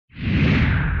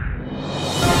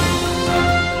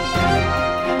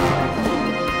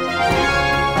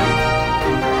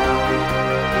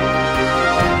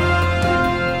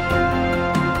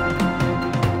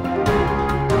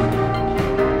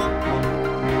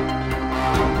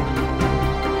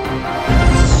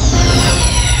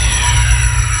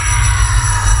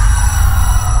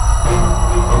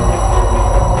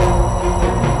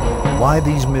why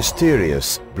these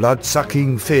mysterious,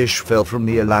 blood-sucking fish fell from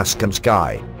the Alaskan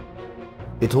sky.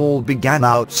 It all began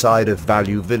outside of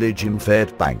Value Village in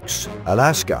Fairbanks,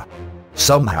 Alaska.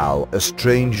 Somehow, a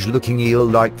strange-looking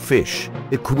eel-like fish,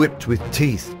 equipped with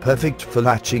teeth perfect for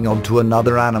latching onto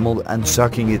another animal and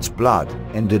sucking its blood,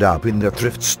 ended up in the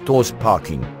thrift store's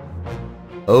parking.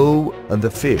 Oh, and the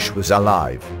fish was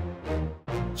alive.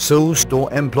 So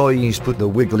store employees put the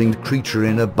wiggling creature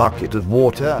in a bucket of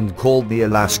water and called the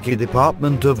Alaska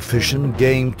Department of Fish and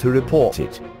Game to report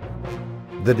it.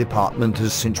 The department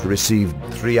has since received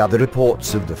 3 other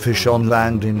reports of the fish on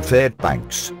land in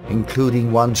Fairbanks,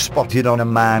 including one spotted on a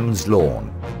man's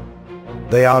lawn.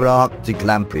 They are Arctic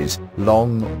lampreys,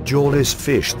 long, jawless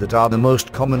fish that are the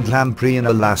most common lamprey in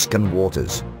Alaskan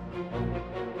waters.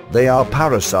 They are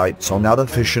parasites on other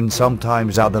fish and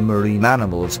sometimes other marine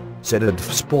animals, said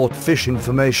ADFG Sport Fish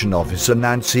Information Officer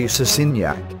Nancy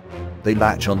Sisinyak. They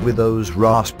latch on with those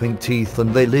rasping teeth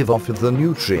and they live off of the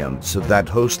nutrients of that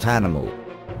host animal.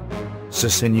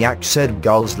 Sisinyak said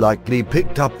gulls likely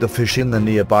picked up the fish in the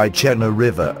nearby Chena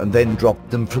River and then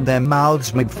dropped them from their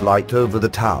mouths mid-flight over the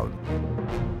town.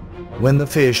 When the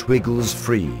fish wiggles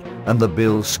free, and the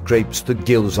bill scrapes the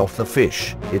gills off the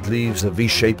fish, it leaves a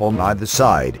V-shape on either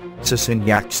side,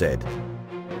 Sisinyak said.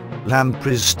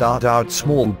 Lampreys start out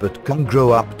small but can grow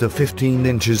up to 15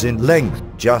 inches in length,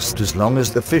 just as long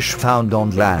as the fish found on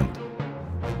land.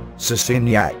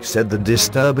 Sisinyak said the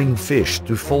disturbing fish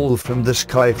do fall from the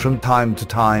sky from time to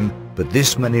time, but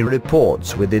this many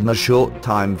reports within a short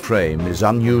time frame is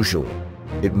unusual.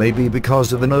 It may be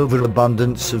because of an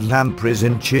overabundance of lampreys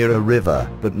in Chena River,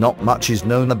 but not much is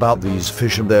known about these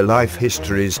fish and their life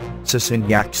histories,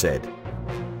 Sisinyak said.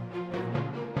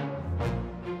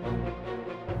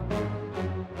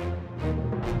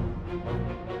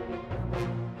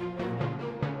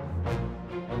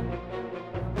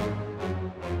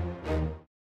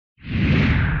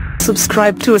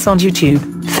 Subscribe to us on YouTube,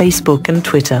 Facebook and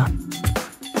Twitter.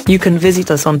 You can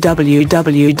visit us on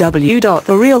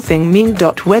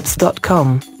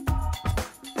www.therealthingmeme.webs.com.